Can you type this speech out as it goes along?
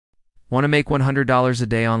Want to make $100 a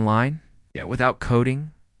day online? Yeah, without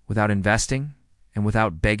coding, without investing, and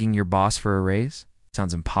without begging your boss for a raise?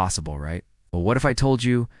 Sounds impossible, right? Well, what if I told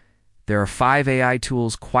you there are 5 AI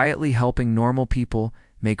tools quietly helping normal people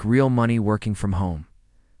make real money working from home,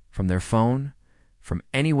 from their phone, from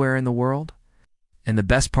anywhere in the world? And the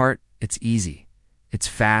best part, it's easy, it's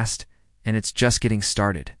fast, and it's just getting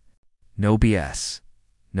started. No BS,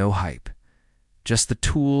 no hype, just the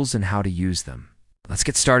tools and how to use them. Let's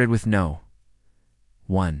get started with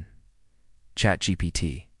 1.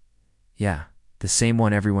 ChatGPT. Yeah, the same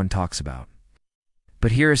one everyone talks about.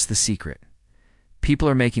 But here is the secret. People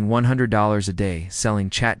are making $100 a day selling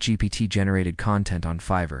ChatGPT-generated content on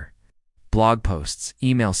Fiverr. Blog posts,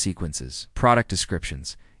 email sequences, product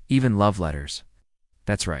descriptions, even love letters.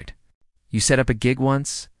 That's right. You set up a gig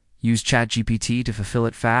once, use ChatGPT to fulfill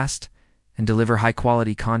it fast, and deliver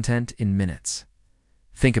high-quality content in minutes.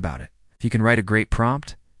 Think about it. If you can write a great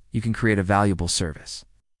prompt, you can create a valuable service.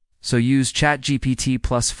 So use ChatGPT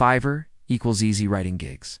plus Fiverr equals easy writing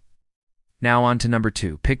gigs. Now on to number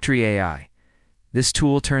 2, Pictory.ai. This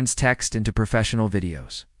tool turns text into professional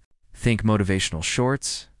videos. Think motivational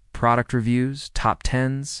shorts, product reviews, top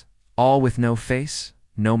 10s, all with no face,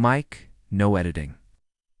 no mic, no editing.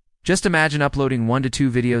 Just imagine uploading 1 to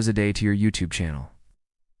 2 videos a day to your YouTube channel.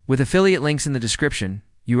 With affiliate links in the description,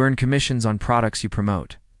 you earn commissions on products you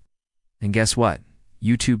promote. And guess what?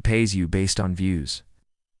 YouTube pays you based on views.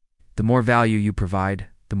 The more value you provide,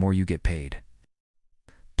 the more you get paid.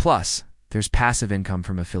 Plus, there's passive income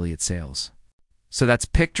from affiliate sales. So that's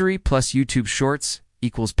Pictory plus YouTube Shorts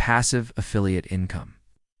equals passive affiliate income.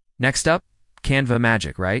 Next up, Canva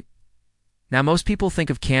magic, right? Now most people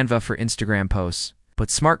think of Canva for Instagram posts,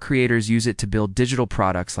 but smart creators use it to build digital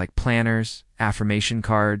products like planners, affirmation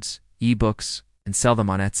cards, ebooks, and sell them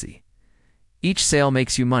on Etsy. Each sale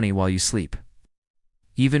makes you money while you sleep.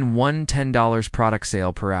 Even one $10 product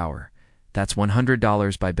sale per hour. That's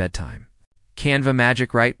 $100 by bedtime. Canva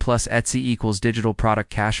magic, right? Plus Etsy equals digital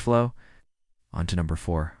product cash flow. On to number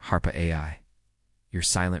 4, Harpa AI, your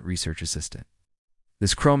silent research assistant.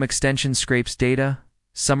 This Chrome extension scrapes data,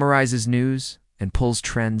 summarizes news, and pulls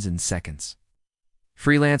trends in seconds.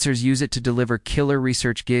 Freelancers use it to deliver killer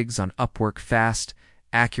research gigs on Upwork fast,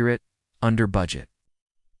 accurate, under budget.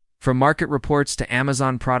 From market reports to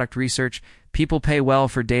Amazon product research, people pay well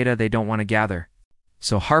for data they don't want to gather.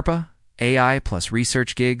 So Harpa AI plus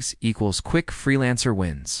research gigs equals quick freelancer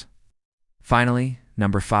wins. Finally,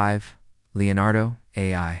 number 5,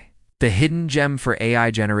 Leonardo.ai, the hidden gem for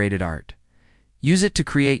AI-generated art. Use it to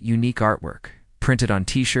create unique artwork, print it on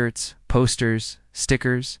t-shirts, posters,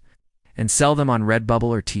 stickers, and sell them on Redbubble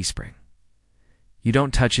or Teespring. You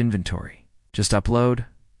don't touch inventory, just upload,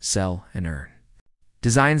 sell, and earn.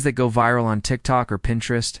 Designs that go viral on TikTok or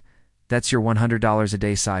Pinterest, that's your $100 a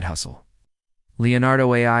day side hustle.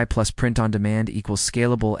 Leonardo.ai plus print on demand equals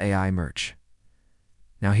scalable AI merch.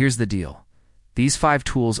 Now here's the deal. These 5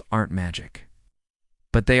 tools aren't magic,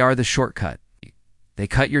 but they are the shortcut. They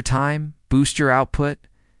cut your time, boost your output,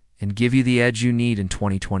 and give you the edge you need in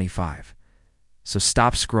 2025. So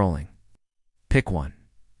stop scrolling. Pick one.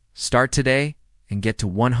 Start today and get to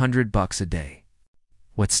 $100 a day.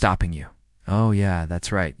 What's stopping you? Oh yeah,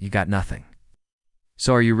 that's right. You got nothing.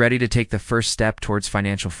 So are you ready to take the first step towards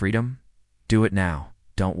financial freedom? Do it now.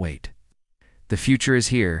 Don't wait. The future is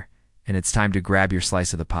here, and it's time to grab your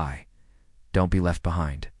slice of the pie. Don't be left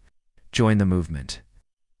behind. Join the movement.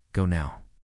 Go now.